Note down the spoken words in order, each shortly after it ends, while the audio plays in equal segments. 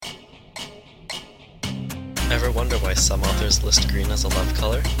Ever wonder why some authors list green as a love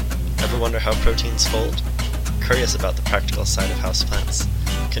color? Ever wonder how proteins fold? Curious about the practical side of houseplants?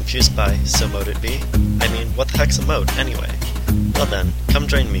 Confused by, so mote it be? I mean, what the heck's a mote, anyway? Well then, come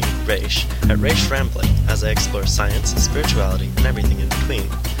join me, Raish, at Raish Rambling, as I explore science, spirituality, and everything in between.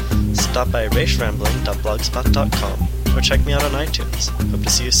 Stop by raishrambling.blogspot.com, or check me out on iTunes. Hope to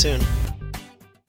see you soon.